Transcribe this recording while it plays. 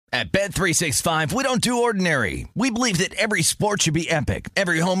At Bet365, we don't do ordinary. We believe that every sport should be epic.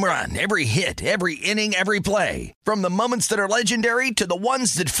 Every home run, every hit, every inning, every play. From the moments that are legendary to the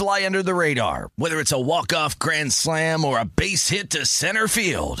ones that fly under the radar. Whether it's a walk-off grand slam or a base hit to center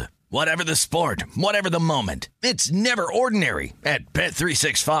field. Whatever the sport, whatever the moment. It's never ordinary at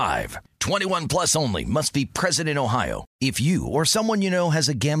Bet365. 21 plus only. Must be present in Ohio. If you or someone you know has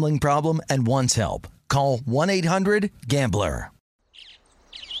a gambling problem and wants help, call 1-800-GAMBLER.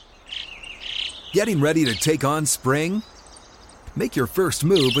 Getting ready to take on spring? Make your first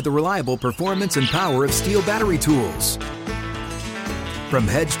move with the reliable performance and power of Steel battery tools. From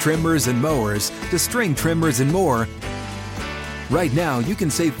hedge trimmers and mowers to string trimmers and more, right now you can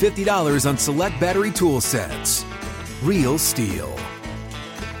save $50 on select battery tool sets. Real Steel.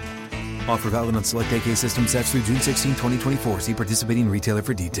 Offer valid on select AK system sets through June 16, 2024. See participating retailer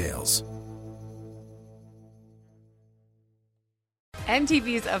for details.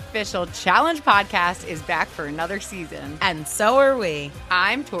 MTV's official Challenge podcast is back for another season. And so are we.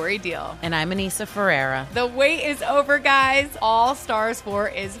 I'm Tori Deal. And I'm Anissa Ferreira. The wait is over, guys. All Stars 4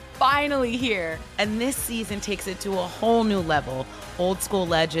 is finally here. And this season takes it to a whole new level. Old school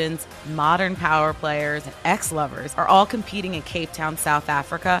legends, modern power players, and ex-lovers are all competing in Cape Town, South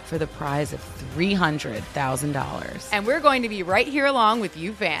Africa for the prize of $300,000. And we're going to be right here along with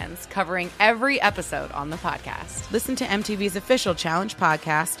you fans, covering every episode on the podcast. Listen to MTV's official Challenge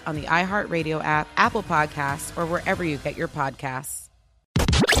podcast on the iHeartRadio app, Apple Podcasts, or wherever you get your podcasts.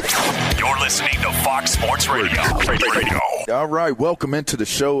 You're listening to Fox Sports Radio. All right, welcome into the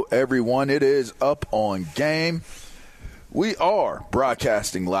show, everyone. It is Up on Game. We are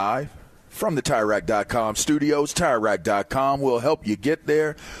broadcasting live from the TireRack.com studios. TireRack.com will help you get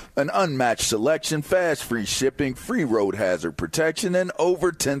there. An unmatched selection, fast free shipping, free road hazard protection, and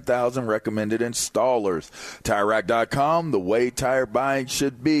over 10,000 recommended installers. TireRack.com, the way tire buying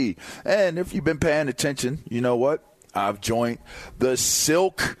should be. And if you've been paying attention, you know what? I've joined the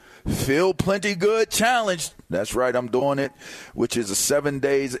Silk Feel Plenty Good Challenge. That's right, I'm doing it, which is 7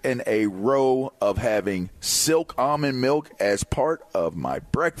 days in a row of having Silk almond milk as part of my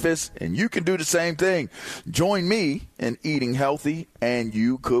breakfast. And you can do the same thing. Join me in eating healthy, and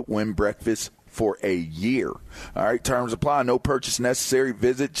you could win breakfast for a year. All right, terms apply. No purchase necessary.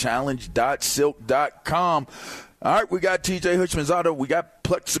 Visit challenge.silk.com. All right, we got TJ Hutchman's we got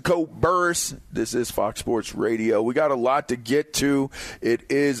Plexico Burris. This is Fox Sports Radio. We got a lot to get to. It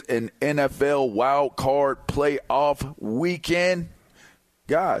is an NFL wild card playoff weekend.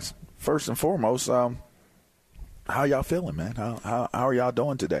 Guys, first and foremost, how y'all feeling, man? How are y'all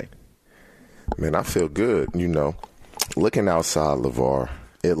doing today? Man, I feel good. You know, looking outside, LeVar,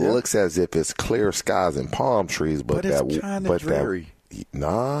 it looks as if it's clear skies and palm trees, but it's kind of dreary.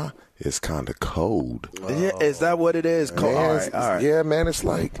 It's kind of cold. Yeah, is that what it is? Cold. Man, all right. Yeah, man, it's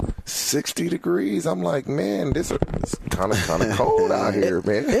like 60 degrees. I'm like, man, it's kind of cold out here,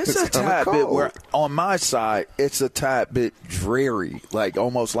 man. It's a tad bit where, on my side, it's a tad bit dreary, like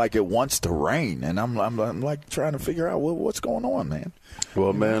almost like it wants to rain, and I'm like trying to figure out what's going on, man.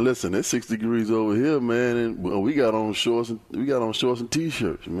 Well, man, listen, it's 60 degrees over here, man, and we got on shorts and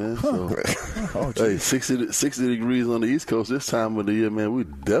t-shirts, man. So, hey, 60 degrees on the East Coast this time of the year, man. We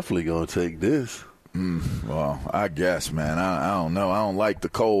definitely gonna take this. Well, I guess, man. I don't know. I don't like the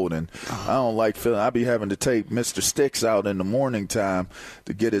cold, and I don't like feeling. I be having to take Mr. Sticks out in the morning time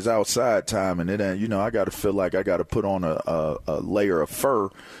to get his outside time, and it ain't. I got to feel like I got to put on a layer of fur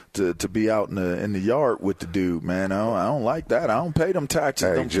to be out in the yard with the dude, man. I don't like that. I don't pay them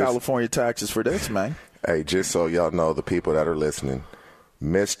taxes, California taxes for this, man. Hey, just so y'all know, the people that are listening,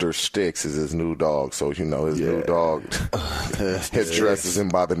 Mr. Sticks is his new dog. So, his new dog, his dresses him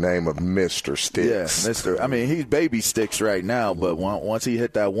by the name of Mr. Sticks. Yeah, Mr. I mean, he's baby Sticks right now, but once he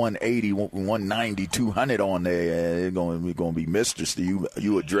hit that 180, 190, 200 on there, it's going to be Mr. Steve.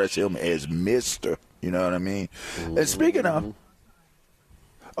 You address him as Mr. You know what I mean? And speaking of,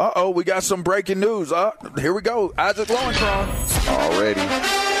 we got some breaking news. Here we go. Isaac Lowenkron. Already.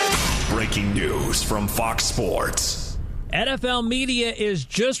 Breaking news from Fox Sports. NFL media is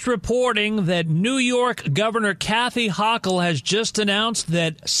just reporting that New York Governor Kathy Hochul has just announced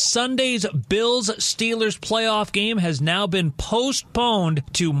that Sunday's Bills-Steelers playoff game has now been postponed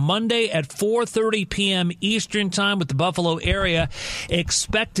to Monday at 4:30 p.m. Eastern Time, with the Buffalo area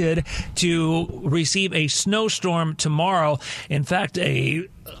expected to receive a snowstorm tomorrow. In fact, a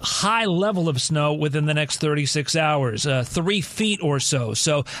high level of snow within the next 36 hours, 3 feet or so.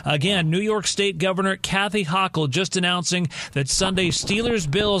 So, again, New York State Governor Kathy Hochul just announcing that Sunday's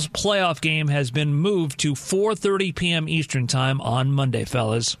Steelers-Bills playoff game has been moved to 4:30 p.m. Eastern Time on Monday,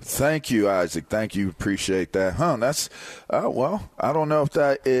 fellas. Thank you, Isaac. Thank you. Appreciate that. That's, well, I don't know if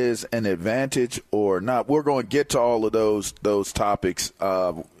that is an advantage or not. We're going to get to all of those topics.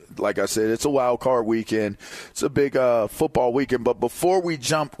 Like I said, it's a wild card weekend. It's a big football weekend. But before we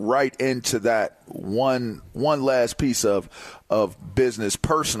jump right into that, one last piece of business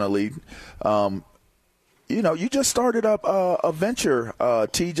personally, you just started up a venture,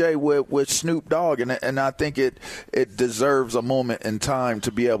 TJ, with Snoop Dogg, and I think it deserves a moment in time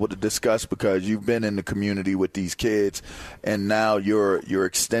to be able to discuss, because you've been in the community with these kids, and now you're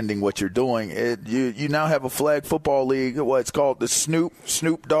extending what you're doing. You now have a flag football league. It's called the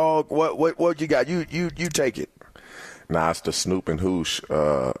Snoop Dogg. What you got? You take it. Nah, it's the Snoop and Hoosh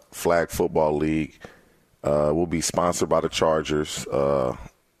flag football league. We'll be sponsored by the Chargers.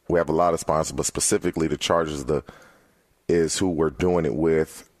 We have a lot of sponsors, but specifically the Chargers is who we're doing it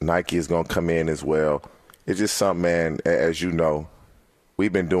with. Nike is going to come in as well. It's just something, man, as you know,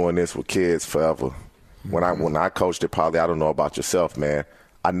 we've been doing this with kids forever. When I coached at Poly, I don't know about yourself, man,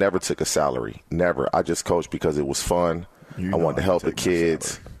 I never took a salary. Never. I just coached because it was fun. I wanted to help the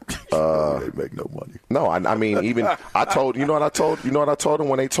kids. They make no money. No, I mean, even I told what I told them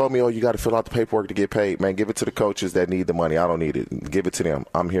when they told me, oh, you got to fill out the paperwork to get paid. Man, give it to the coaches that need the money. I don't need it. Give it to them.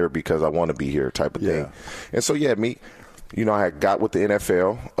 I'm here because I want to be here, type of thing. And so, I had got with the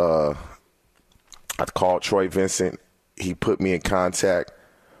NFL. I called Troy Vincent. He put me in contact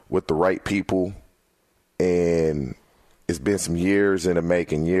with the right people, and it's been some years in the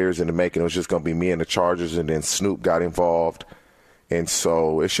making. It was just going to be me and the Chargers, and then Snoop got involved. And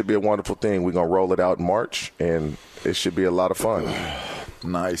so it should be a wonderful thing. We're going to roll it out in March, and it should be a lot of fun.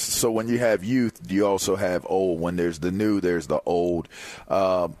 Nice. So when you have youth, you also have old. When there's the new, there's the old.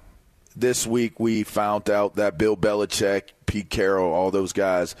 This week we found out that Bill Belichick, Pete Carroll, all those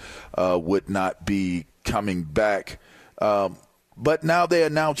guys would not be coming back. But now they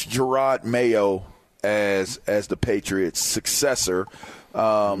announced Jerod Mayo as the Patriots' successor.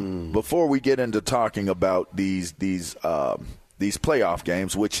 Before we get into talking about these playoff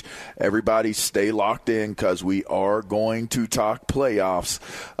games, which everybody stay locked in, because we are going to talk playoffs.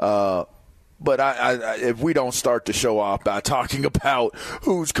 But if we don't start the show off by talking about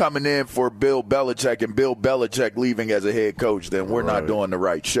who's coming in for Bill Belichick and Bill Belichick leaving as a head coach, then we're not doing the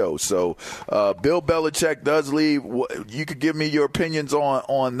right show. So Bill Belichick does leave. You could give me your opinions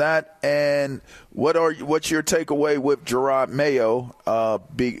on that, and what's your takeaway with Jerod Mayo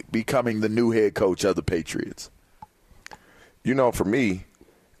becoming the new head coach of the Patriots? For me,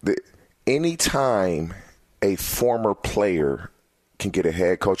 anytime a former player can get a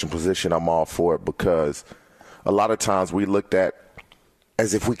head coaching position, I'm all for it, because a lot of times we looked at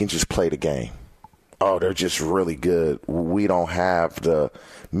as if we can just play the game. Oh, they're just really good. We don't have the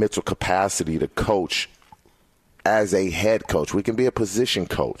mental capacity to coach as a head coach. We can be a position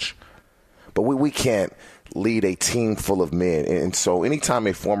coach, but we can't lead a team full of men. And so anytime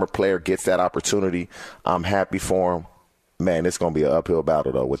a former player gets that opportunity, I'm happy for him. Man, it's going to be an uphill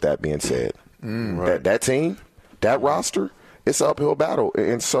battle, though, with that being said. That team, that roster, it's an uphill battle.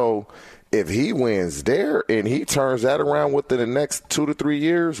 And so if he wins there and he turns that around within the next 2 to 3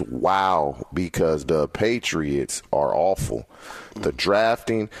 years, wow, because the Patriots are awful. The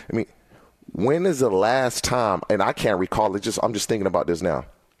drafting, when is the last time, and I can't recall it, I'm just thinking about this now.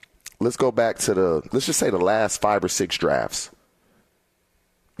 Let's go back to let's just say the last 5 or 6 drafts.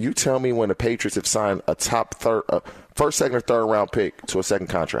 You tell me when the Patriots have signed a top first, second, or third round pick to a second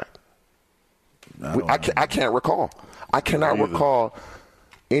contract. I can't recall. I cannot recall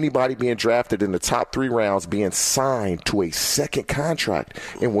anybody being drafted in the top 3 rounds being signed to a second contract.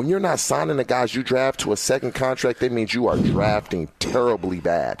 And when you're not signing the guys you draft to a second contract, that means you are drafting terribly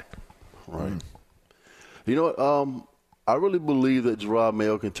bad. Right. You know what? I really believe that Jerod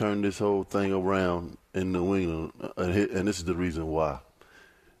Mayo can turn this whole thing around in New England, and this is the reason why.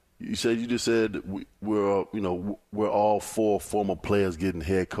 You just said we're all for former players getting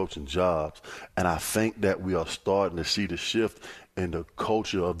head coaching jobs, and I think that we are starting to see the shift in the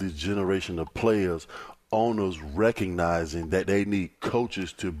culture of this generation of players. Owners recognizing that they need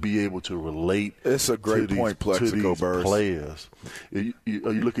coaches to be able to relate. It's a great point, Plexico Burress. Players. You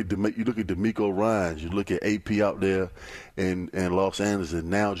look at DeMeco Ryans, you look at AP out there in Los Angeles, and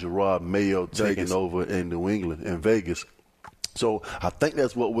now Jerod Mayo taking over in New England and Vegas. So I think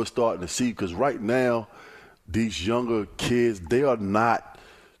that's what we're starting to see, because right now these younger kids, they are not,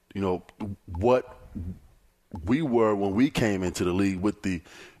 what we were when we came into the league with the,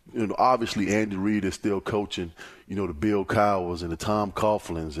 obviously Andy Reid is still coaching, the Bill Cowers and the Tom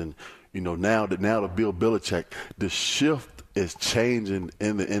Coughlins and, now the Bill Belichick. The shift is changing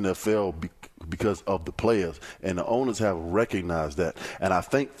in the NFL because of the players, and the owners have recognized that. And I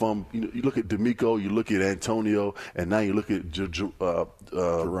think from you look at D'Amico, you look at Antonio, and now you look at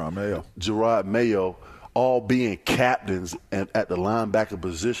Gerard Mayo, all being captains and at the linebacker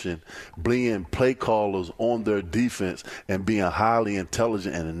position, being play callers on their defense, and being highly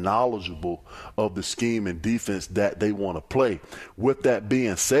intelligent and knowledgeable of the scheme and defense that they want to play. With that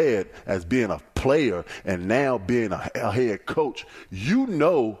being said, as being a player and now being a head coach,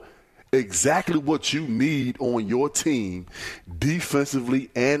 exactly what you need on your team defensively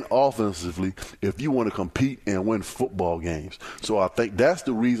and offensively if you want to compete and win football games. So I think that's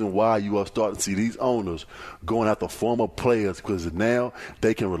the reason why you are starting to see these owners going after former players, because now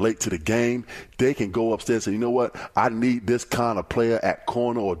they can relate to the game. They can go upstairs and say, you know what, I need this kind of player at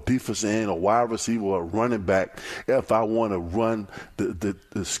corner or defensive end or wide receiver or running back if I want to run the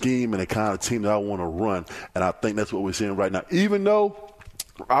scheme and the kind of team that I want to run. And I think that's what we're seeing right now. Even though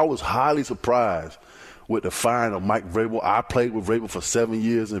I was highly surprised with the firing of Mike Vrabel. I played with Vrabel for 7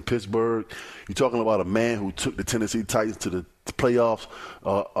 years in Pittsburgh. You're talking about a man who took the Tennessee Titans to the playoffs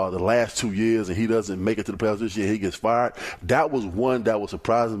the last 2 years, and he doesn't make it to the playoffs this year. He gets fired. That was one that was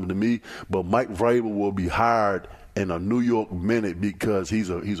surprising to me. But Mike Vrabel will be hired in a New York minute because he's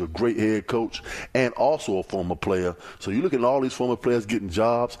a great head coach and also a former player. So you look at all these former players getting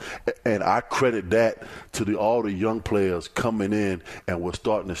jobs, and I credit that to all the young players coming in, and we're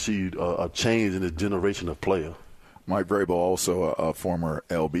starting to see a change in the generation of player. Mike Vrabel, also a former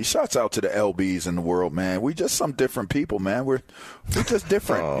LB. Shouts out to the LBs in the world, man. We just some different people, man. We're just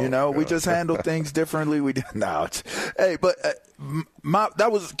different, We just handle things differently. That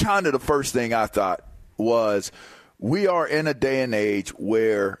was kind of the first thing I thought was, we are in a day and age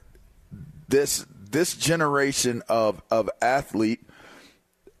where this generation of athlete,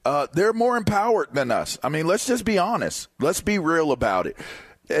 they're more empowered than us. I mean, let's just be honest. Let's be real about it.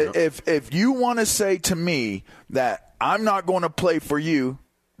 Yep. If you want to say to me that I'm not going to play for you,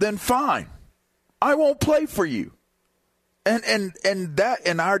 then fine. I won't play for you. And that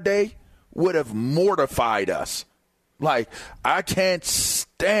in our day would have mortified us. Like, I can't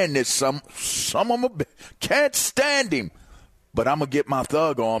stand this. Some of them can't stand him. But I'm going to get my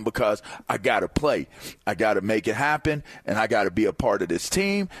thug on because I got to play. I got to make it happen, and I got to be a part of this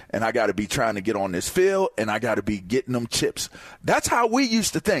team, and I got to be trying to get on this field, and I got to be getting them chips. That's how we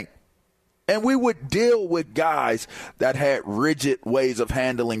used to think. And we would deal with guys that had rigid ways of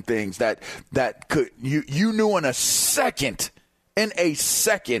handling things that could you knew in a second,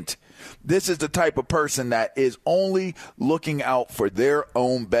 this is the type of person that is only looking out for their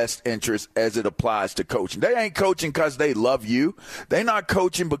own best interest as it applies to coaching. They ain't coaching because they love you. They're not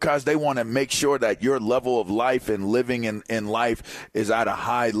coaching because they want to make sure that your level of life and living in life is at a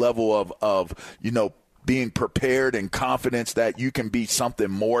high level of being prepared and confidence that you can be something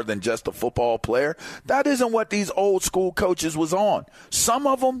more than just a football player. That isn't what these old school coaches was on. Some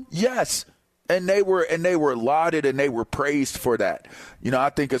of them, yes. And they were lauded and they were praised for that. I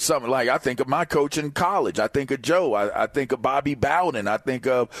think of something like, I think of my coach in college. I think of Joe. I think of Bobby Bowden. I think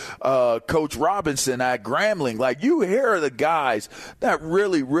of Coach Robinson at Grambling. Like, you hear the guys that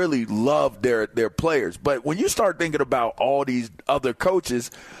really, really love their players. But when you start thinking about all these other coaches,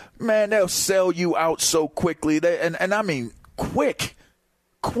 man, they'll sell you out so quickly. And I mean quick.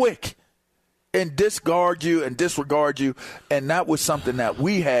 And discard you and disregard you, and that was something that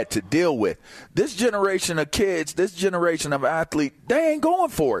we had to deal with. This generation of kids, this generation of athletes, they ain't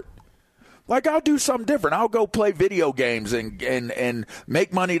going for it. Like, I'll do something different. I'll go play video games and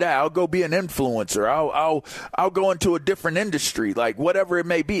make money there. I'll go be an influencer. I'll go into a different industry, like whatever it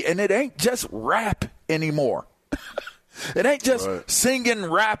may be. And it ain't just rap anymore. It ain't just singing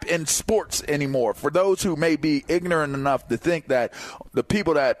rap in sports anymore. For those who may be ignorant enough to think that the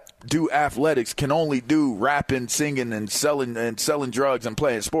people that do athletics can only do rapping, singing, and selling drugs and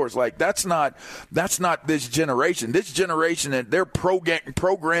playing sports, like that's not this generation. This generation, they're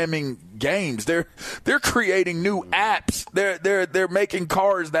programming games. They're creating new apps. They're making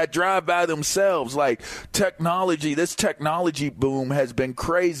cars that drive by themselves. Like, technology, this technology boom has been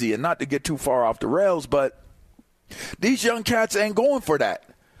crazy. And not to get too far off the rails, but these young cats ain't going for that.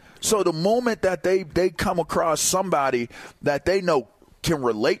 So the moment that they come across somebody that they know can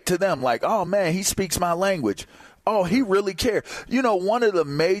relate to them, like, oh, man, he speaks my language. Oh, he really cares. One of the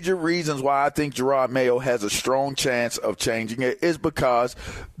major reasons why I think Gerard Mayo has a strong chance of changing it is because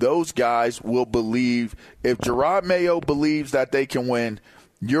those guys will believe. If Gerard Mayo believes that they can win,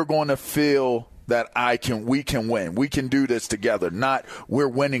 you're going to feel that we can win. We can do this together. Not we're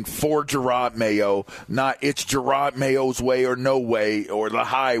winning for Gerard Mayo, not it's Gerard Mayo's way or no way or the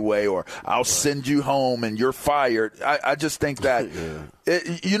highway or I'll send you home and you're fired. I just think that,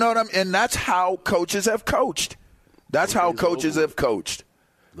 you know what I mean? And that's how coaches have coached. That's how coaches have coached.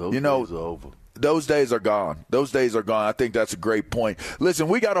 Those days are over. Those days are gone. Those days are gone. I think that's a great point. Listen,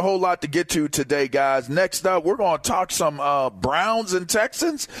 we got a whole lot to get to today, guys. Next up, we're going to talk some Browns and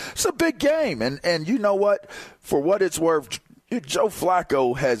Texans. It's a big game. And you know what? For what it's worth, Joe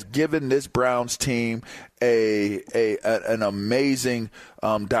Flacco has given this Browns team an amazing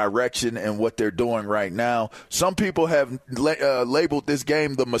direction in what they're doing right now. Some people have labeled this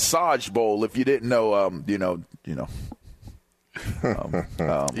game the Massage Bowl. If you didn't know, you know.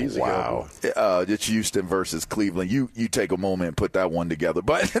 Wow. It's Houston versus Cleveland. You take a moment and put that one together.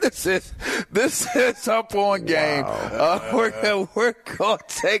 But this is Up On Game. Wow. We're going to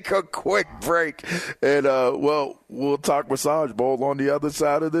take a quick break. And, we'll talk Massage Bowl on the other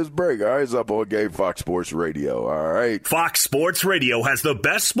side of this break. All right, it's Up On Game, Fox Sports Radio. All right. Fox Sports Radio has the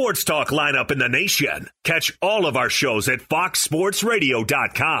best sports talk lineup in the nation. Catch all of our shows at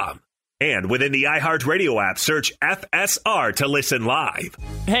foxsportsradio.com. And within the iHeartRadio app, search FSR to listen live.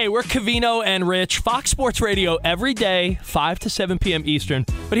 Hey, we're Covino and Rich, Fox Sports Radio every day, 5 to 7 p.m. Eastern.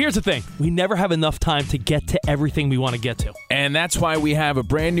 But here's the thing. We never have enough time to get to everything we want to get to. And that's why we have a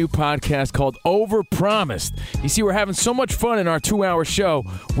brand new podcast called Overpromised. You see, we're having so much fun in our 2-hour show,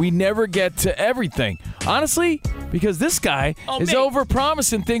 we never get to everything. Honestly, because this guy is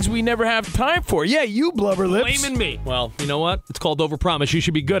overpromising things we never have time for. Yeah, you blubber lips. Blaming me. Well, you know what? It's called Overpromise. You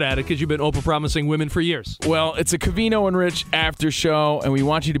should be good at it because you've been overpromising women for years. Well, it's a Covino and Rich after show, and we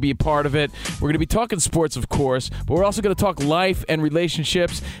want you to be a part of it. We're going to be talking sports, of course, but we're also going to talk life and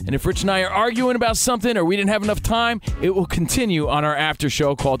relationships. And if Rich and I are arguing about something or we didn't have enough time, it will continue on our after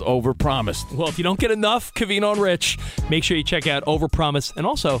show called Overpromised. Well, if you don't get enough Covino and Rich, make sure you check out Overpromised and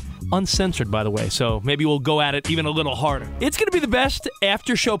also Uncensored, by the way. So maybe we'll go at it even a little harder. It's going to be the best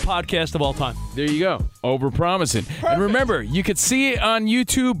after show podcast of all time. There you go. Overpromising. Perfect. And remember, you could see it on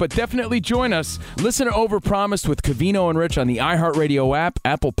YouTube, but definitely join us. Listen to Overpromised with Covino and Rich on the iHeartRadio app,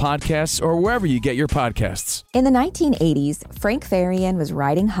 Apple Podcasts, or wherever you get your podcasts. In the 1980s, Frank Farian was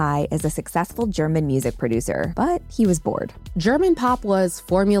riding high as a successful German music producer, but he was bored. German pop was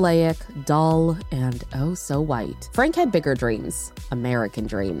formulaic, dull, and oh so white. Frank had bigger dreams, American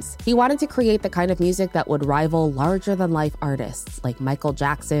dreams. He wanted to create the kind of music that would rival larger-than-life artists like Michael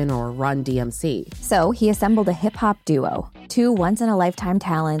Jackson or Run DMC. So he assembled a hip-hop duo, two once-in-a-lifetime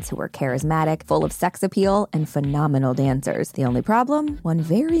talents who were charismatic, full of sex appeal, and phenomenal dancers. The only problem? One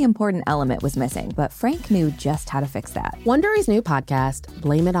very important element was missing, but Frank knew just how to fix that. Wondery's new podcast,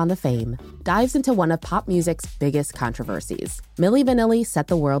 Blame It on the Fame, dives into one of pop music's biggest controversies. Milli Vanilli set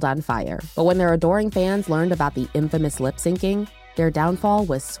the world on fire, but when their adoring fans learned about the infamous lip-syncing, their downfall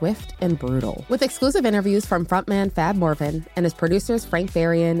was swift and brutal. With exclusive interviews from frontman Fab Morvan and his producers Frank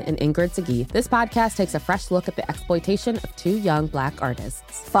Farian and Ingrid Segui, this podcast takes a fresh look at the exploitation of two young Black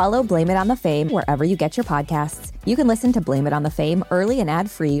artists. Follow Blame It on the Fame wherever you get your podcasts. You can listen to Blame It on the Fame early and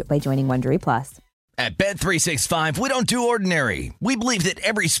ad-free by joining Wondery Plus. At Bet365, we don't do ordinary. We believe that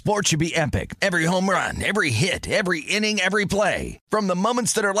every sport should be epic. Every home run, every hit, every inning, every play. From the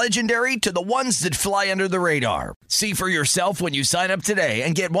moments that are legendary to the ones that fly under the radar. See for yourself when you sign up today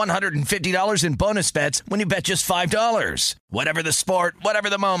and get $150 in bonus bets when you bet just $5. Whatever the sport, whatever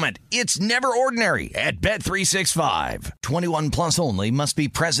the moment, it's never ordinary at Bet365. 21 plus only. Must be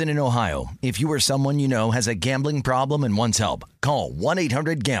present in Ohio. If you or someone you know has a gambling problem and wants help, call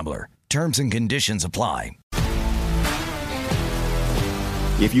 1-800-GAMBLER. Terms and conditions apply.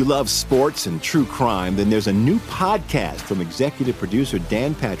 If you love sports and true crime, then there's a new podcast from executive producer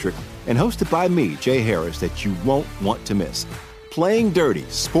Dan Patrick and hosted by me, Jay Harris, that you won't want to miss. Playing Dirty: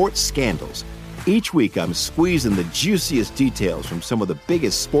 Sports Scandals. Each week, I'm squeezing the juiciest details from some of the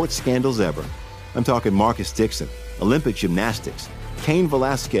biggest sports scandals ever. I'm talking Marcus Dixon, Olympic gymnastics, Cain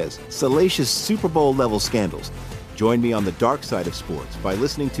Velasquez, salacious Super Bowl-level scandals. Join me on the dark side of sports by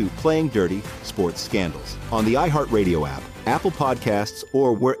listening to Playing Dirty: Sports Scandals on the iHeartRadio app, Apple Podcasts,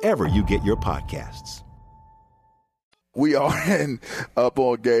 or wherever you get your podcasts. We are in Up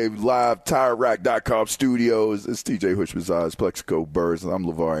On Game live, TireRack.com studios. It's TJ Hushman's Plexico Burrs, and I'm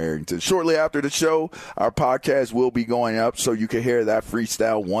LeVar Arrington. Shortly after the show, our podcast will be going up, so you can hear that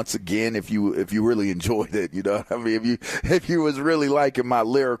freestyle once again if you really enjoyed it. You know what I mean? If you was really liking my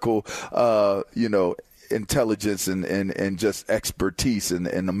lyrical, intelligence and just expertise and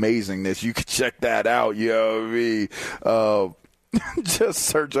amazingness, you can check that out. You know what I mean? Just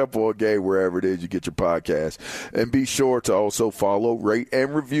search Up On Game wherever it is you get your podcast. And be sure to also follow, rate,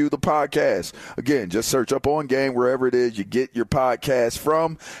 and review the podcast. Again, just search Up On Game wherever it is you get your podcast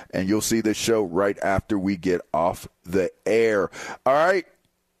from, and you'll see this show right after we get off the air. All right.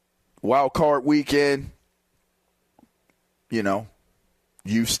 Wild card weekend.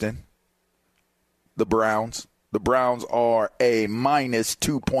 Houston. The Browns. The Browns are a minus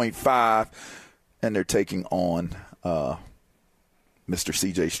 2.5, and they're taking on Mr.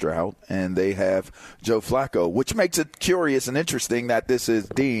 C.J. Stroud, and they have Joe Flacco, which makes it curious and interesting that this is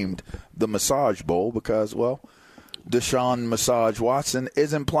deemed the Massage Bowl because, well, Deshaun Massage Watson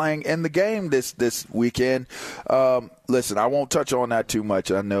isn't playing in the game this weekend. Listen, I won't touch on that too much.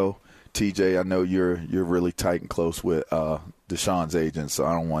 I know, TJ, I know you're really tight and close with Deshaun's agent, so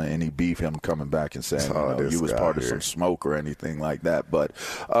I don't want any beef him coming back and saying you was part of some smoke or anything like that. But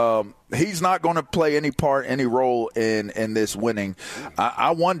he's not going to play any role in this winning.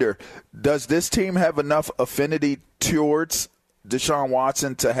 I wonder, does this team have enough affinity towards Deshaun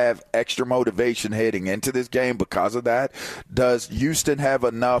Watson to have extra motivation heading into this game because of that? Does Houston have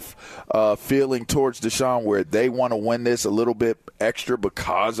enough feeling towards Deshaun where they want to win this a little bit extra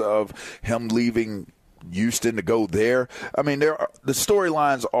because of him leaving Houston to go there? I mean, the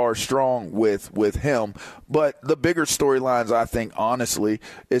storylines are strong with him, but the bigger storylines, I think, honestly,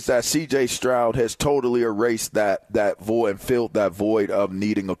 is that C.J. Stroud has totally erased that void and filled that void of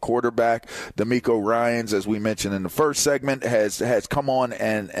needing a quarterback. DeMeco Ryans, as we mentioned in the first segment, has come on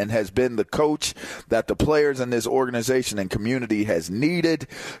and has been the coach that the players in this organization and community has needed.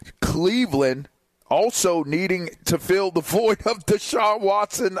 Cleveland also needing to fill the void of Deshaun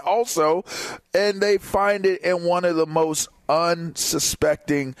Watson also, and they find it in one of the most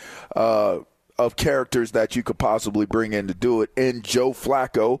unsuspecting of characters that you could possibly bring in to do it, in Joe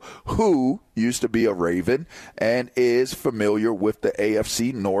Flacco, who used to be a Raven and is familiar with the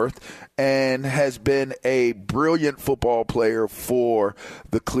AFC North and has been a brilliant football player for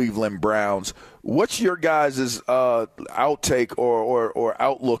the Cleveland Browns. What's your guys' outtake or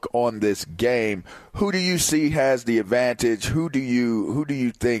outlook on this game? Who do you see has the advantage? Who do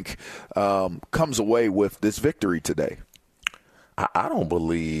you think comes away with this victory today? I don't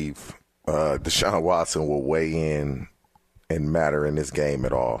believe Deshaun Watson will weigh in and matter in this game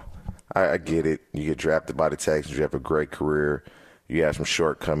at all. I get it. You get drafted by the Texans. You have a great career. You have some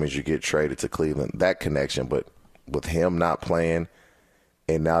shortcomings. You get traded to Cleveland. That connection. But with him not playing,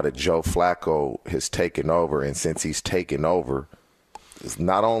 and now that Joe Flacco has taken over, and since he's taken over,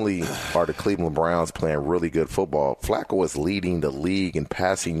 not only are the Cleveland Browns playing really good football, Flacco is leading the league in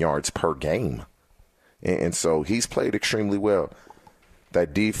passing yards per game. And so he's played extremely well.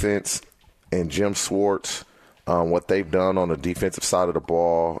 That defense and Jim Schwartz, what they've done on the defensive side of the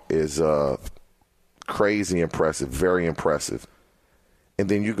ball is crazy impressive, very impressive. And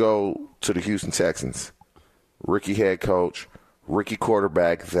then you go to the Houston Texans. Rookie head coach, rookie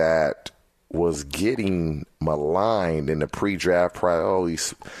quarterback that was getting maligned in the pre-draft.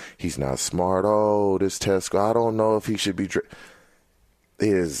 He's not smart. This test, I don't know if he should be.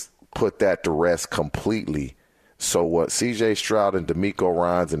 Is put that to rest completely. So what C.J. Stroud and DeMeco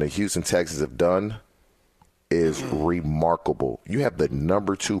Ryans and the Houston Texans have done is remarkable. You have the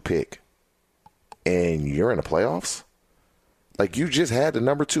number 2 pick, and you're in the playoffs? Like, you just had the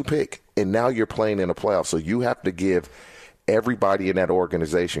number 2 pick, and now you're playing in the playoffs. So you have to give everybody in that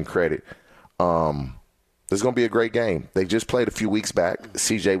organization credit. There's going to be a great game. They just played a few weeks back.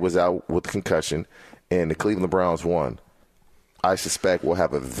 C.J. was out with concussion, and the Cleveland Browns won. I suspect we'll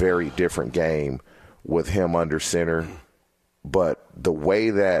have a very different game with him under center. But the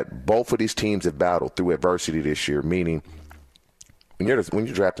way that both of these teams have battled through adversity this year, meaning when you're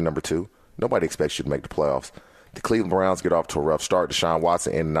drafting number 2, nobody expects you to make the playoffs. The Cleveland Browns get off to a rough start. Deshaun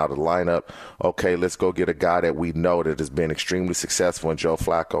Watson in and out of the lineup. Okay, let's go get a guy that we know that has been extremely successful in Joe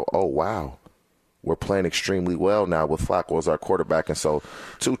Flacco. Oh, wow. We're playing extremely well now with Flacco as our quarterback. And so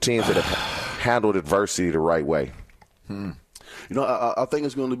 2 teams that have handled adversity the right way. You know, I think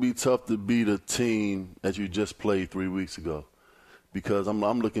it's going to be tough to beat a team that you just played 3 weeks ago, because I'm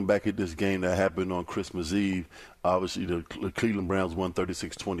looking back at this game that happened on Christmas Eve. Obviously, the Cleveland Browns won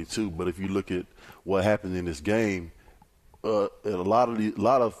 36-22, but if you look at what happened in this game, a lot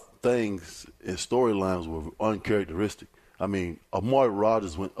of things and storylines were uncharacteristic. I mean, Amari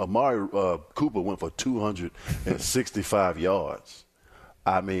Cooper went for 265 yards.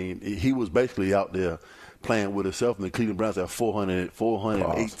 I mean, he was basically out there playing with himself, and the Cleveland Browns have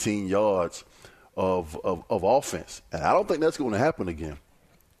 418 yards of offense. And I don't think that's going to happen again.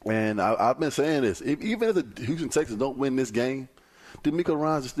 And I've been saying this. Even if the Houston Texans don't win this game, DeMeco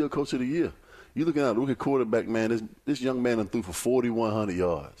Ryans is still coach of the year. You looking at a rookie quarterback, man, this young man done threw for 4,100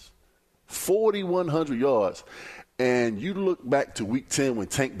 yards. 4,100 yards. And you look back to week 10 when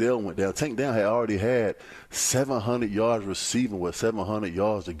Tank Dell went down. Tank Dell had already had 700 yards receiving with 700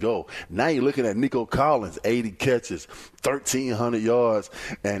 yards to go. Now you're looking at Nico Collins, 80 catches, 1,300 yards,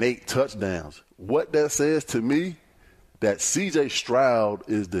 and 8 touchdowns. What that says to me, that C.J. Stroud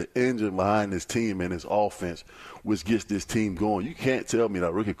is the engine behind this team and his offense, which gets this team going. You can't tell me that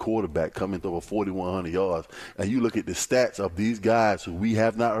a rookie quarterback coming through over 4,100 yards, and you look at the stats of these guys who we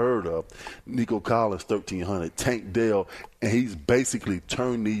have not heard of, Nico Collins, 1,300, Tank Dell, and he's basically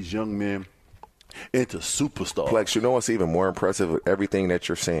turned these young men into superstars. Plex, you know what's even more impressive with everything that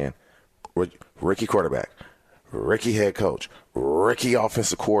you're saying? Rookie quarterback, rookie head coach, rookie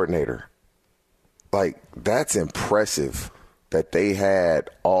offensive coordinator. Like, that's impressive that they had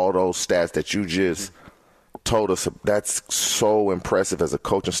all those stats that you just told us. That's so impressive as a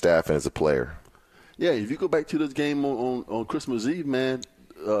coaching staff and as a player. Yeah, if you go back to this game on Christmas Eve, man,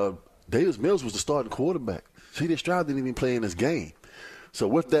 Davis Mills was the starting quarterback. C.J. Stroud didn't even play in this game. So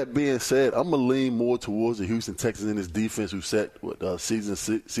with that being said, I'm going to lean more towards the Houston Texans in this defense who set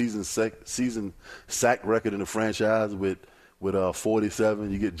season sack record in the franchise with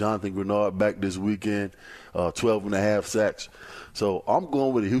 47. You get Jonathan Grenard back this weekend, 12.5 sacks. So I'm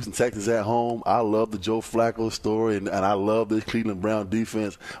going with the Houston Texans at home. I love the Joe Flacco story, and I love this Cleveland Brown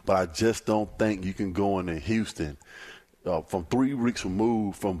defense, but I just don't think you can go into Houston from 3 weeks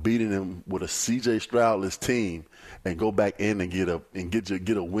removed from beating them with a C.J. Stroudless team and go back in and get a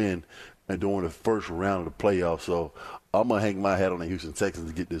win and during the first round of the playoffs. So I'm going to hang my hat on the Houston Texans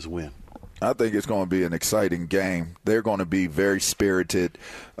to get this win. I think it's going to be an exciting game. They're going to be very spirited.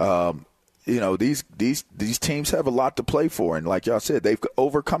 These teams have a lot to play for, and like y'all said, they've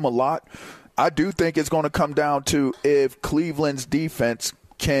overcome a lot. I do think it's going to come down to if Cleveland's defense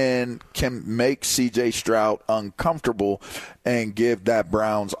can make C.J. Stroud uncomfortable and give that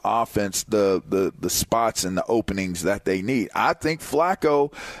Browns offense the spots and the openings that they need. I think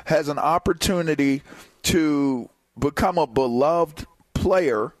Flacco has an opportunity to become a beloved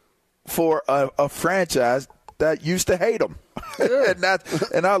player for a franchise that used to hate him. and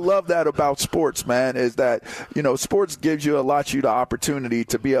I love that about sports, man, is that, sports gives you the opportunity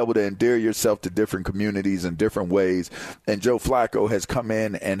to be able to endear yourself to different communities in different ways. And Joe Flacco has come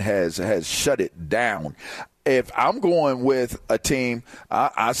in and has shut it down. If I'm going with a team,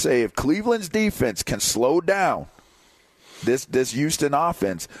 I say if Cleveland's defense can slow down this Houston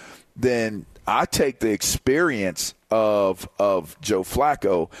offense, then I take the experience of Joe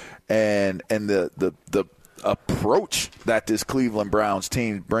Flacco and the approach that this Cleveland Browns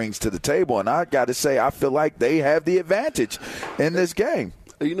team brings to the table. And I got to say, I feel like they have the advantage in this game.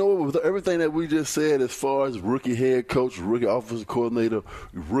 You know, with everything that we just said as far as rookie head coach, rookie offensive coordinator,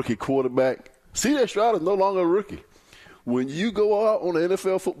 rookie quarterback, C.J. Stroud is no longer a rookie. When you go out on the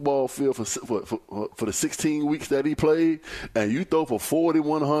NFL football field for the 16 weeks that he played and you throw for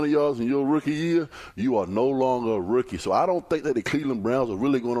 4,100 yards in your rookie year, you are no longer a rookie. So I don't think that the Cleveland Browns are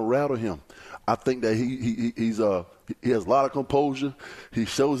really going to rattle him. I think that he has a lot of composure. He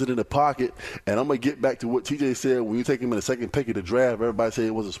shows it in the pocket. And I'm going to get back to what TJ said. When you take him in the second pick of the draft, everybody said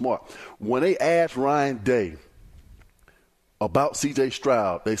it wasn't smart. When they asked Ryan Day about C.J.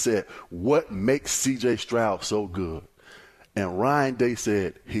 Stroud, they said, what makes C.J. Stroud so good? And Ryan Day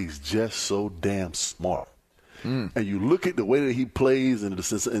said, he's just so damn smart. And you look at the way that he plays and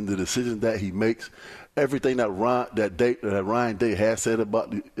the decisions that he makes, everything that Ryan Day has said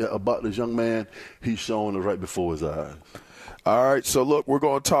about this young man, he's showing it right before his eyes. All right, so look, we're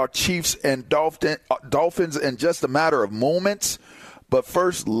going to talk Chiefs and Dolphins in just a matter of moments. But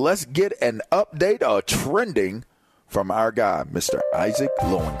first, let's get an update trending from our guy, Mr. Isaac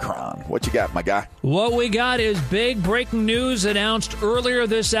Lowenkron. What you got, my guy? What we got is big breaking news announced earlier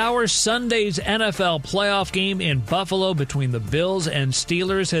this hour. Sunday's NFL playoff game in Buffalo between the Bills and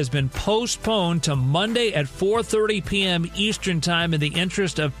Steelers has been postponed to Monday at 4:30 p.m. Eastern Time in the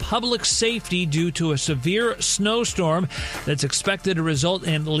interest of public safety due to a severe snowstorm that's expected to result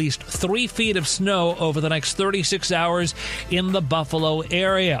in at least 3 feet of snow over the next 36 hours in the Buffalo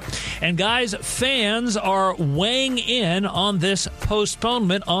area. And guys, fans are weighing in on this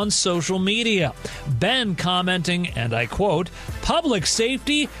postponement on social media. Ben commenting, and I quote, "Public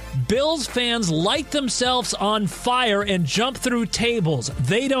safety? Bills fans light themselves on fire and jump through tables.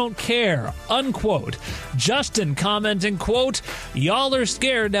 They don't care," unquote. Justin commenting, quote, "Y'all are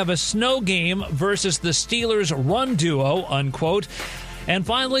scared to have a snow game versus the Steelers run duo," unquote. And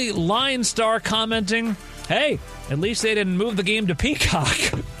finally, Lion Star commenting, "Hey, at least they didn't move the game to Peacock."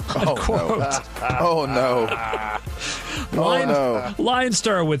 Oh, no. Oh, no. Line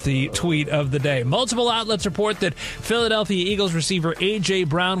Star with the tweet of the day. Multiple outlets report that Philadelphia Eagles receiver A.J.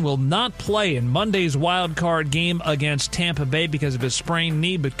 Brown will not play in Monday's wild card game against Tampa Bay because of his sprained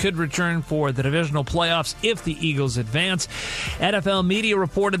knee, but could return for the divisional playoffs if the Eagles advance. NFL media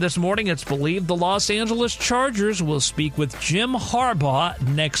reported this morning it's believed the Los Angeles Chargers will speak with Jim Harbaugh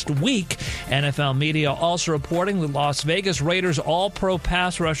next week. NFL media also reporting the Las Vegas Raiders all-pro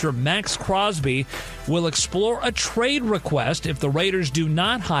pass rusher Max Crosby will explore a trade request if the Raiders do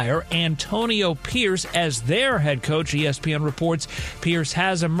not hire Antonio Pierce as their head coach. ESPN reports Pierce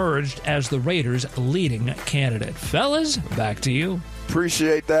has emerged as the Raiders' leading candidate. Fellas, back to you.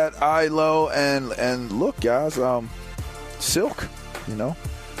 Appreciate that, Ilo. And look, guys, Silk,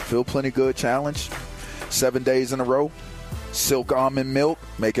 Feel Plenty Good challenge, 7 days in a row. Silk almond milk,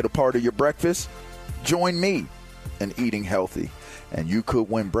 make it a part of your breakfast. Join me in eating healthy, and you could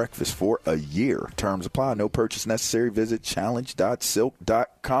win breakfast for a year. Terms apply. No purchase necessary. Visit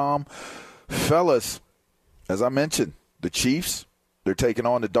challenge.silk.com. Fellas, as I mentioned, the Chiefs, they're taking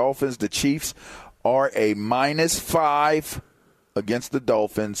on the Dolphins. The Chiefs are a -5 against the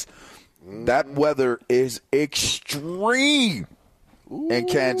Dolphins. That weather is extreme in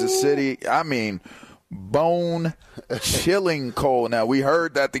Kansas City. I mean, bone-chilling cold. Now, we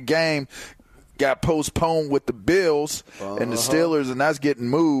heard that the game got postponed with the Bills and the Steelers, and that's getting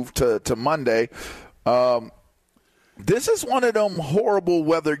moved to Monday. This is one of them horrible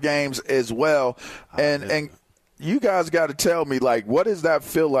weather games as well. And you guys got to tell me, what does that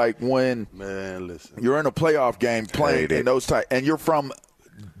feel like when you're in a playoff game playing in those times, and you're from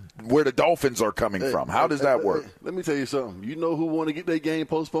where the Dolphins are coming from? How does that work? Let me tell you something. You know who want to get their game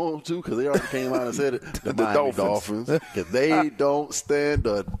postponed too? Because they already came out and said it. The Dolphins. Because they don't stand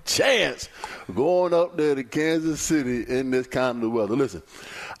a chance going up there to Kansas City in this kind of weather. Listen,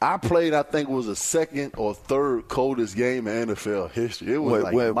 I played, I think it was the second or third coldest game in NFL history. It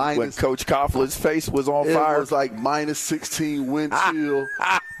was when Coach Coughlin's face was on fire. It was like -16 wind chill.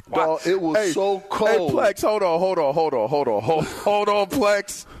 Dog, it was so cold. Hey, Plex, hold on,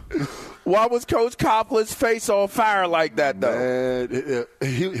 Plex. Why was Coach Coughlin's face on fire like that, though? Man,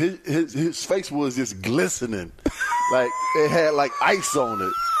 his face was just glistening. Like it had ice on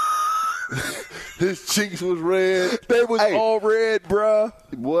it. His cheeks was red. They was all red, bruh.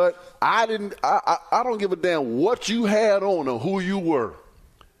 What? I don't give a damn what you had on or who you were.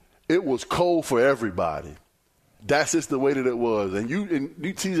 It was cold for everybody. That's just the way that it was. And you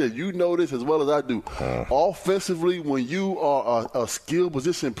see that you know this as well as I do. Offensively, when you are a skill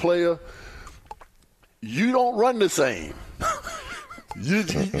position player, you don't run the same.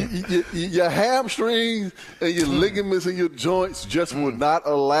 Your hamstrings and your ligaments and your joints just will not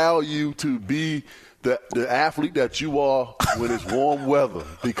allow you to be the athlete that you are when it's warm weather.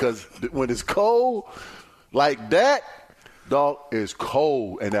 Because when it's cold like that, dog, it's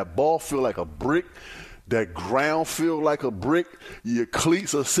cold. And that ball feel like a brick. That ground feel like a brick. Your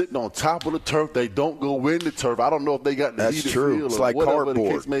cleats are sitting on top of the turf. They don't go in the turf. I don't know if they got the heated feel it's or like whatever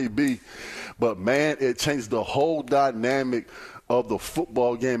cardboard. The case may be. But, man, it changed the whole dynamic of the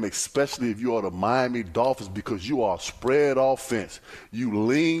football game, especially if you are the Miami Dolphins, because you are a spread offense. You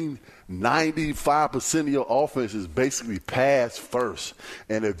lean 95% of your offense is basically pass first.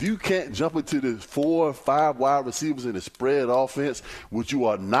 And if you can't jump into the 4 or 5 wide receivers in the spread offense, which you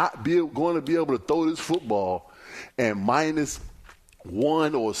are not going to be able to throw this football, and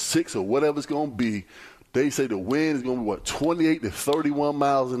 -1 or 6 or whatever it's going to be, they say the wind is going to be, 28 to 31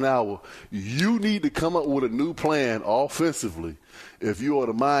 miles an hour. You need to come up with a new plan offensively if you are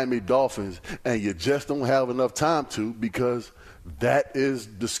the Miami Dolphins, and you just don't have enough time to, because that is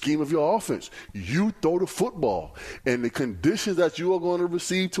the scheme of your offense. You throw the football, and the conditions that you are going to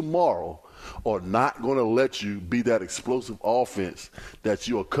receive tomorrow are not going to let you be that explosive offense that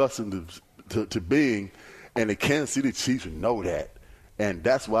you're accustomed to being, and the Kansas City Chiefs know that. And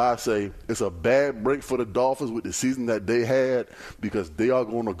that's why I say it's a bad break for the Dolphins with the season that they had, because they are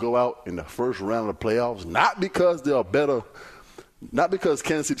going to go out in the first round of the playoffs, not because they're better, not because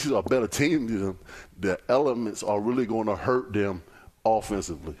Kansas City Chiefs are a better team than them. The elements are really going to hurt them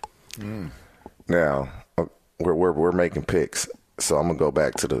offensively. Now, we're making picks, so I'm going to go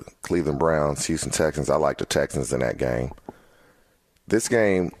back to the Cleveland Browns, Houston Texans. I like the Texans in that game. This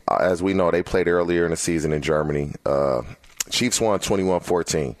game, as we know, they played earlier in the season in Germany. Chiefs won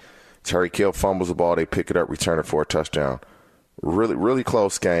 21-14. Tyreek Hill fumbles the ball. They pick it up, return it for a touchdown. Really, really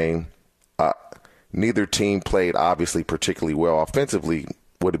close game. Neither team played, obviously, particularly well. Offensively,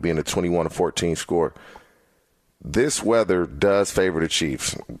 would have been a 21-14 score. This weather does favor the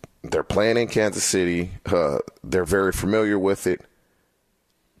Chiefs. They're playing in Kansas City. They're very familiar with it.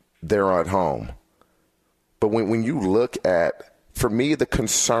 They're at home. But when you look at, for me, the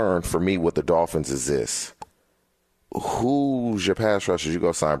concern for me with the Dolphins is this. Who's your pass rushers? You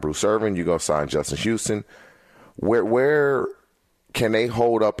go sign Bruce Irvin. You go sign Justin Houston. Where can they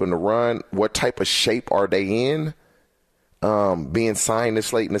hold up in the run? What type of shape are they in being signed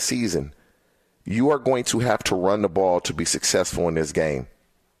this late in the season? You are going to have to run the ball to be successful in this game.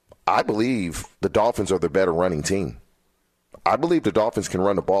 I believe the Dolphins are the better running team. I believe the Dolphins can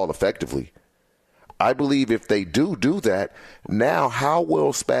run the ball effectively. I believe if they do that, now how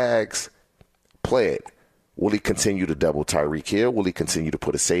will Spags play it? Will he continue to double Tyreek Hill? Will he continue to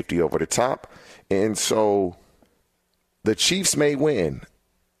put a safety over the top? And so the Chiefs may win.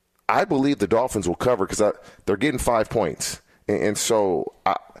 I believe the Dolphins will cover because they're getting 5 points. And so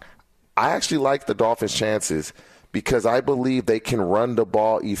I actually like the Dolphins' chances because I believe they can run the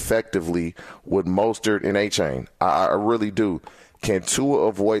ball effectively with Mostert and A-Chain. I really do. Can Tua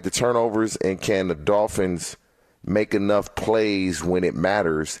avoid the turnovers, and can the Dolphins make enough plays when it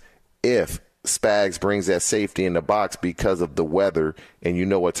matters if Spags brings that safety in the box because of the weather and you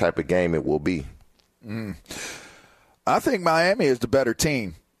know what type of game it will be? I think Miami is the better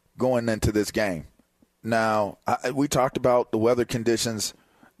team going into this game. Now, we talked about the weather conditions.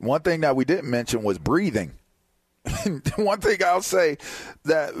 One thing that we didn't mention was breathing. One thing I'll say,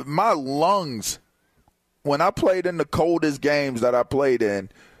 that my lungs, when I played in the coldest games that I played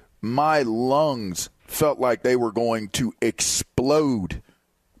in, my lungs felt like they were going to explode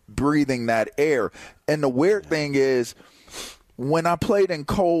breathing that air. And the weird thing is, when I played in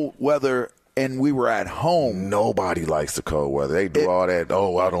cold weather and we were at home, nobody likes the cold weather. They do all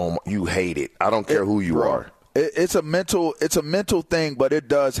that. You hate it. I don't care who you are. It's a mental thing, but it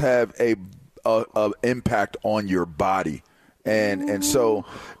does have a impact on your body. And so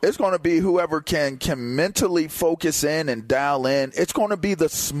it's going to be whoever can mentally focus in and dial in. It's going to be the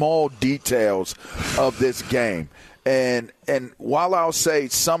small details of this game. And while I'll say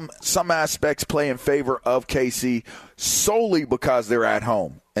some aspects play in favor of KC solely because they're at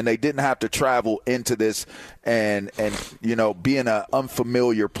home and they didn't have to travel into this and be in an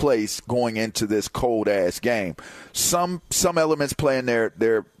unfamiliar place going into this cold ass game. Some elements play in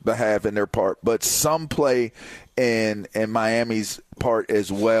their behalf and their part, but some play in Miami's part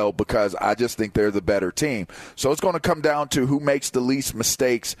as well because I just think they're the better team. So it's going to come down to who makes the least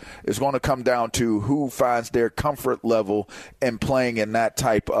mistakes. It's going to come down to who finds their comfort level in playing in that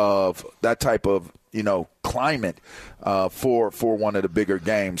type of climate for one of the bigger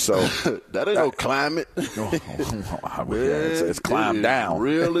games. So that ain't no climate. It's climbed down.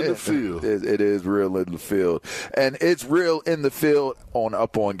 Real in the field. It is real in the field, and it's real in the field on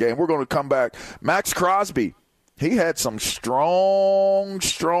Up On Game. We're going to come back. Max Crosby. He had some strong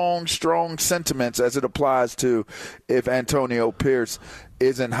sentiments as it applies to if Antonio Pierce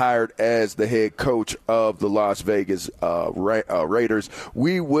isn't hired as the head coach of the Las Vegas Raiders.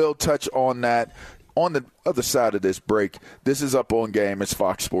 We will touch on that on the other side of this break. This is Up On Game. It's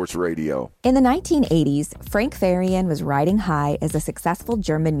Fox Sports Radio. In the 1980s, Frank Farian was riding high as a successful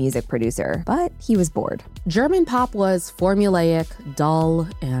German music producer, but he was bored. German pop was formulaic, dull,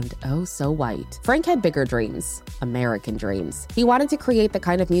 and oh so white. Frank had bigger dreams, American dreams. He wanted to create the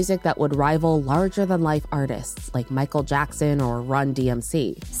kind of music that would rival larger-than-life artists like Michael Jackson or Run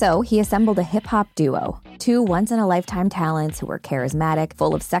DMC. So he assembled a hip-hop duo, two once-in-a-lifetime talents who were charismatic,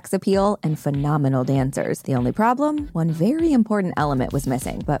 full of sex appeal, and phenomenal dancers. The only problem? One very important element was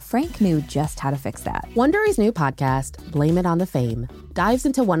missing, but Frank knew just how to fix that. Wondery's new podcast, Blame It on the Fame, dives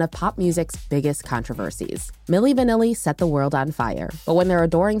into one of pop music's biggest controversies. Milli Vanilli set the world on fire, but when their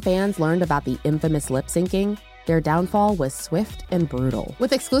adoring fans learned about the infamous lip-syncing, their downfall was swift and brutal.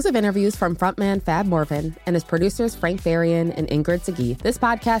 With exclusive interviews from frontman Fab Morvan and his producers Frank Farian and Ingrid Seguí, this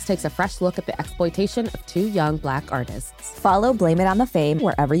podcast takes a fresh look at the exploitation of two young Black artists. Follow Blame It on the Fame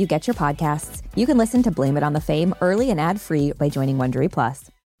wherever you get your podcasts. You can listen to Blame It on the Fame early and ad-free by joining Wondery Plus.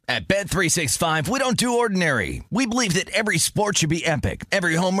 At Bet365, we don't do ordinary. We believe that every sport should be epic.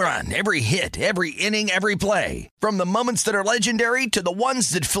 Every home run, every hit, every inning, every play. From the moments that are legendary to the ones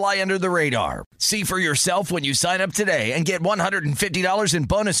that fly under the radar. See for yourself when you sign up today and get $150 in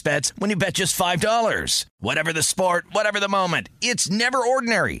bonus bets when you bet just $5. Whatever the sport, whatever the moment, it's never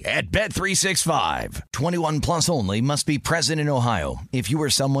ordinary at Bet365. 21 plus only. Must be present in Ohio. If you or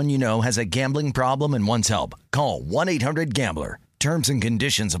someone you know has a gambling problem and wants help, call 1-800-GAMBLER. Terms and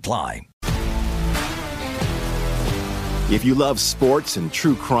conditions apply. If you love sports and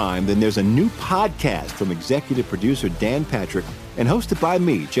true crime, then there's a new podcast from executive producer Dan Patrick and hosted by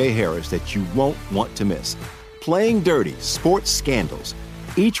me, Jay Harris, that you won't want to miss. Playing Dirty: Sports Scandals.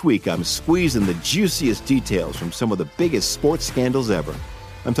 Each week, I'm squeezing the juiciest details from some of the biggest sports scandals ever.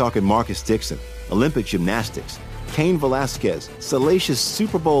 I'm talking Marcus Dixon, Olympic gymnastics, Cain Velasquez, salacious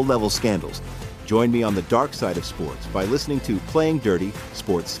Super Bowl-level scandals. Join me on the dark side of sports by listening to Playing Dirty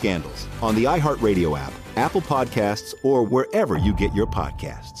Sports Scandals on the iHeartRadio app, Apple Podcasts, or wherever you get your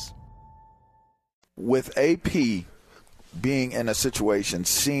podcasts. With AP being in a situation,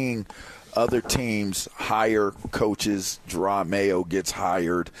 seeing other teams hire coaches, Jerod Mayo gets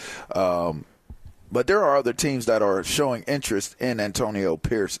hired, but there are other teams that are showing interest in Antonio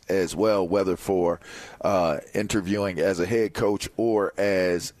Pierce as well, whether for interviewing as a head coach or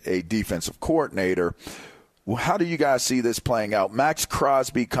as a defensive coordinator. How do you guys see this playing out? Max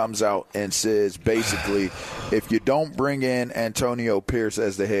Crosby comes out and says, basically, if you don't bring in Antonio Pierce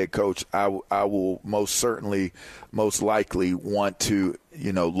as the head coach, I will most likely want to,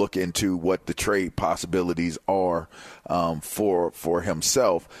 look into what the trade possibilities are for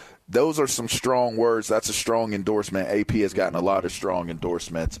himself. Those are some strong words. That's a strong endorsement. AP has gotten a lot of strong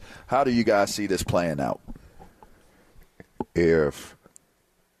endorsements. How do you guys see this playing out? If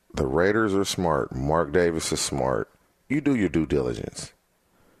the Raiders are smart, Mark Davis is smart, you do your due diligence.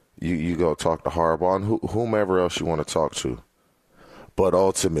 You go talk to Harbaugh and whomever else you want to talk to. But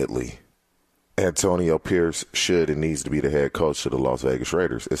ultimately, Antonio Pierce should and needs to be the head coach of the Las Vegas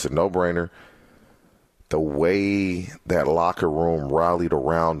Raiders. It's a no-brainer. The way that locker room rallied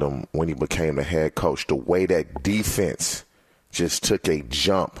around him when he became the head coach, the way that defense just took a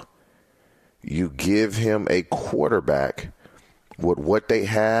jump, you give him a quarterback with what they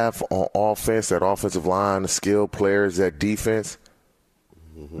have on offense, that offensive line, the skilled players, that defense,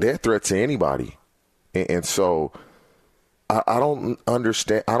 they're a threat to anybody. And so I don't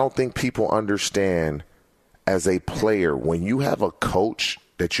understand. I don't think people understand as a player, when you have a coach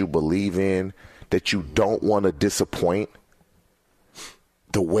that you believe in, that you don't want to disappoint,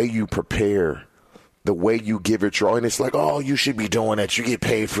 the way you prepare, the way you give it your all, and it's like, oh, you should be doing that. You get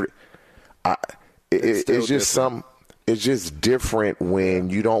paid for it. It's just it's just different when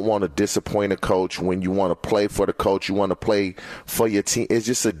you don't want to disappoint a coach, when you want to play for the coach, you want to play for your team. It's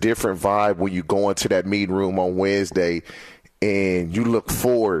just a different vibe when you go into that meeting room on Wednesday and you look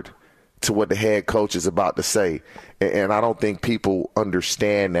forward to what the head coach is about to say. And I don't think people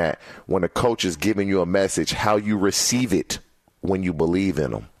understand that when a coach is giving you a message, how you receive it when you believe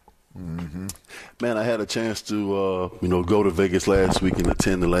in them. Mm-hmm. Man, I had a chance to, go to Vegas last week and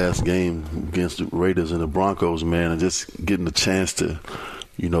attend the last game against the Raiders and the Broncos, man, and just getting the chance to,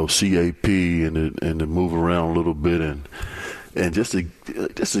 see AP and to move around a little bit and just to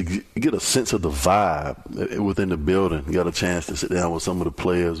get a sense of the vibe within the building. Got a chance to sit down with some of the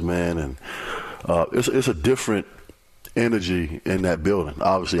players, man, and it's a different energy in that building.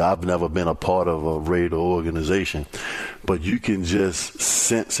 Obviously, I've never been a part of a Raider organization, but you can just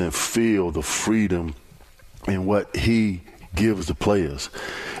sense and feel the freedom in what he gives the players.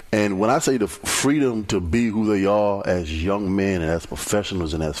 And when I say the freedom to be who they are as young men and as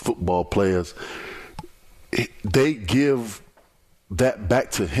professionals and as football players, they give that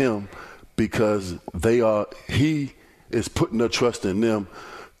back to him because he is putting their trust in them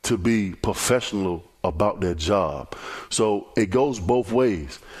to be professional about their job. So it goes both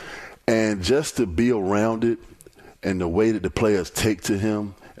ways. And just to be around it and the way that the players take to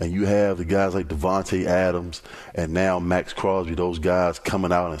him, and you have the guys like Davante Adams and now Max Crosby, those guys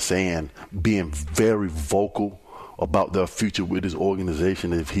coming out and being very vocal about their future with his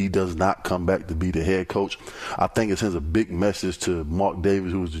organization if he does not come back to be the head coach. I think it sends a big message to Mark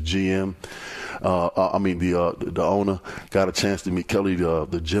Davis, who was the GM. The owner. Got a chance to meet Kelly,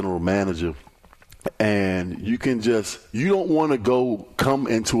 the general manager. And you don't want to come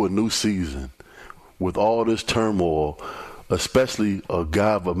into a new season with all this turmoil, especially a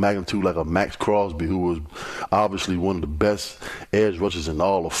guy of a magnitude like a Max Crosby, who was obviously one of the best edge rushers in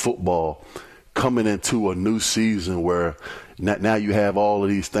all of football, coming into a new season where now you have all of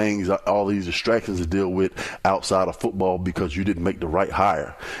these things, all these distractions to deal with outside of football because you didn't make the right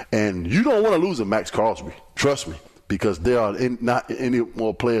hire. And you don't want to lose a Max Crosby, trust me, because there are not any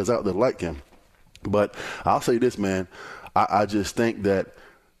more players out there like him. But I'll say this, man, I just think that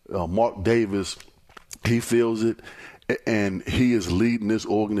Mark Davis, he feels it, and he is leading this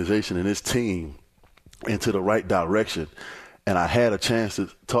organization and this team into the right direction. And I had a chance to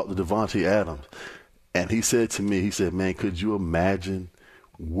talk to Davante Adams, and he said to me, man, could you imagine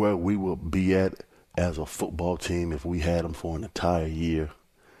where we would be at as a football team if we had him for an entire year?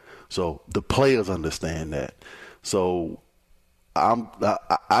 So the players understand that. So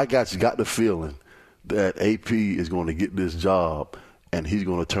I got the feeling that AP is going to get this job, and he's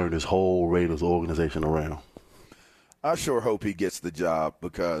going to turn this whole Raiders organization around. I sure hope he gets the job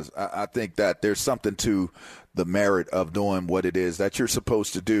because I think that there's something to the merit of doing what it is that you're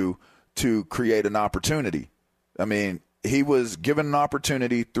supposed to do to create an opportunity. I mean, he was given an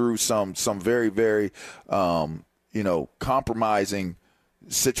opportunity through some very, very, compromising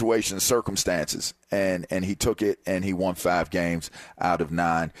situations, circumstances, and he took it and he won 5 games out of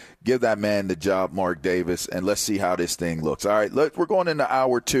 9. Give that man the job, Mark Davis, and let's see how this thing looks. All right, we're going into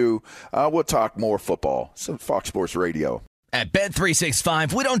hour 2. We'll talk more football. So Fox Sports Radio. At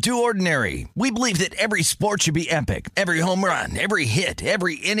Bet365, we don't do ordinary. We believe that every sport should be epic. Every home run, every hit,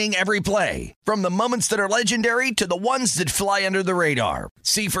 every inning, every play. From the moments that are legendary to the ones that fly under the radar.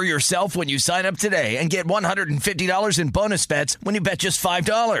 See for yourself when you sign up today and get $150 in bonus bets when you bet just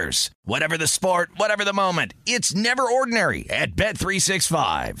 $5. Whatever the sport, whatever the moment, it's never ordinary at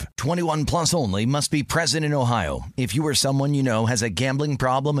Bet365. 21 plus only. Must be present in Ohio. If you or someone you know has a gambling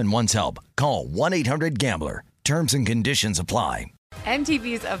problem and wants help, call 1-800-GAMBLER. Terms and conditions apply.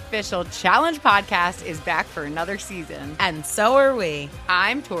 MTV's official Challenge podcast is back for another season. And so are we.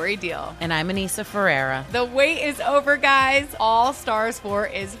 I'm Tori Deal. And I'm Anissa Ferreira. The wait is over, guys. All Stars 4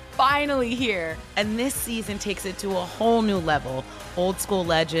 is finally here. And this season takes it to a whole new level. Old school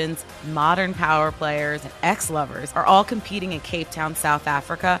legends, modern power players, and ex-lovers are all competing in Cape Town, South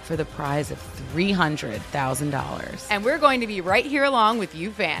Africa for the prize of $300,000. And we're going to be right here along with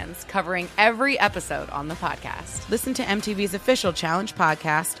you fans, covering every episode on the podcast. Listen to MTV's official Challenge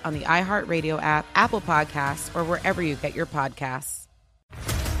podcast on the iHeartRadio app, Apple Podcasts, or wherever you get your podcasts.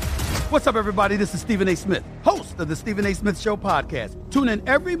 What's up, everybody? This is Stephen A. Smith, host of the Stephen A. Smith Show podcast. Tune in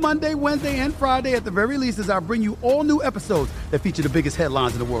every Monday, Wednesday, and Friday at the very least as I bring you all new episodes that feature the biggest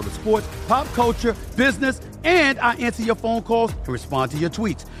headlines in the world of sports, pop culture, business, and I answer your phone calls and respond to your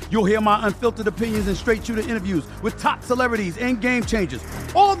tweets. You'll hear my unfiltered opinions and straight-shooter interviews with top celebrities and game changers.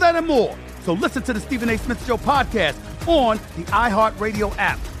 All of that and more. So listen to the Stephen A. Smith Show podcast on the iHeartRadio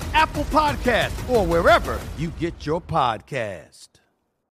app, Apple Podcasts, or wherever you get your podcasts.